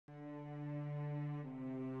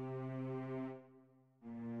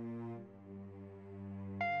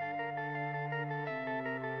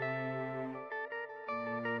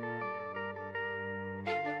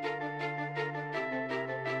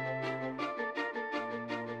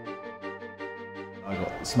I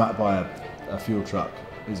got smacked by a fuel truck.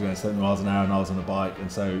 He was going 70 miles an hour and I was on a bike, and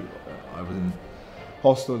so I was in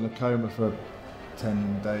hospital in a coma for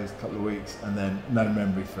 10 days, a couple of weeks, and then no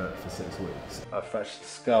memory for 6 weeks. I fractured the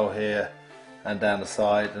skull here and down the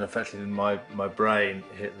side, and effectively my brain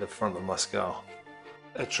hit the front of my skull.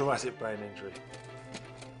 A traumatic brain injury.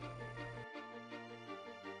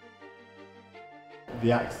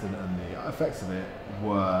 The accident and the effects of it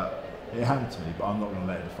it happened to me, but I'm not going to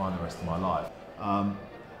let it define the rest of my life.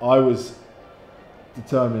 I was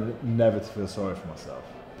determined never to feel sorry for myself.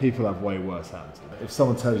 People have way worse happen to them. If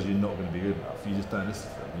someone tells you you're not going to be good enough, you just don't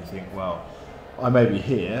listen to them. You think, well, I may be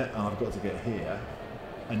here and I've got to get here,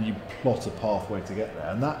 and you plot a pathway to get there.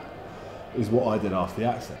 And that is what I did after the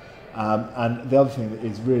accident. And the other thing that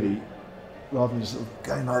is really, rather than just sort of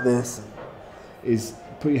going like this, is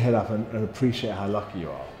put your head up and appreciate how lucky you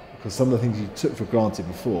are. Because some of the things you took for granted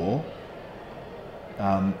before,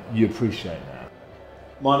 you appreciate now.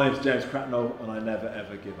 My name's James Cracknell, and I never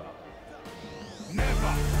ever give up.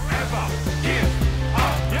 Never ever give